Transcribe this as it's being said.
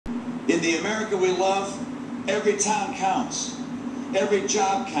In the America we love, every town counts, every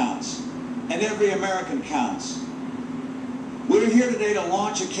job counts, and every American counts. We're here today to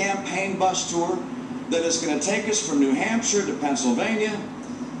launch a campaign bus tour that is going to take us from New Hampshire to Pennsylvania,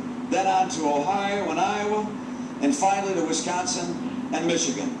 then on to Ohio and Iowa, and finally to Wisconsin and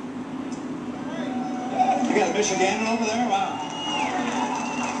Michigan. You got a Michigander over there? Wow.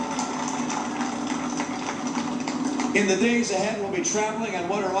 In the days ahead, we'll be traveling on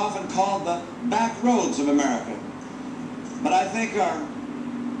what are often called the back roads of America. But I think our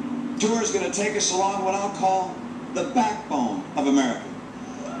tour is going to take us along what I'll call the backbone of America.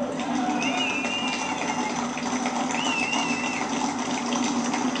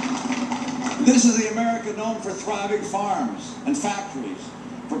 This is the America known for thriving farms and factories,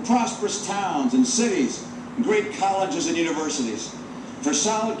 for prosperous towns and cities, great colleges and universities, for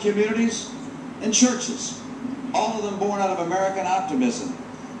solid communities and churches, all of them born out of American optimism,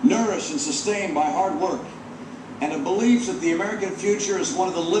 nourished and sustained by hard work, and a belief that the American future is one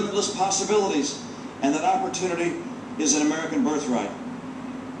of the limitless possibilities and that opportunity is an American birthright.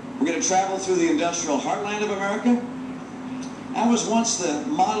 We're going to travel through the industrial heartland of America. I was once the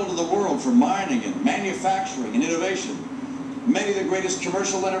model to the world for mining and manufacturing and innovation. Many of the greatest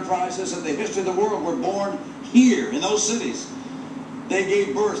commercial enterprises in the history of the world were born here in those cities. They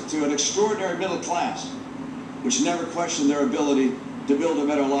gave birth to an extraordinary middle class, which never questioned their ability to build a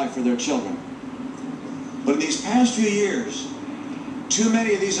better life for their children. But in these past few years, too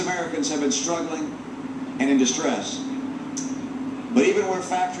many of these Americans have been struggling and in distress. But even where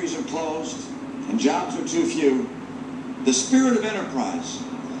factories are closed and jobs are too few, the spirit of enterprise,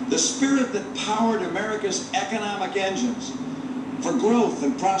 the spirit that powered America's economic engines for growth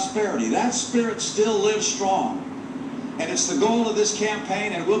and prosperity, that spirit still lives strong. And it's the goal of this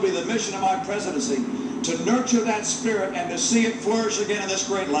campaign, and will be the mission of my presidency, to nurture that spirit and to see it flourish again in this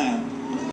great land.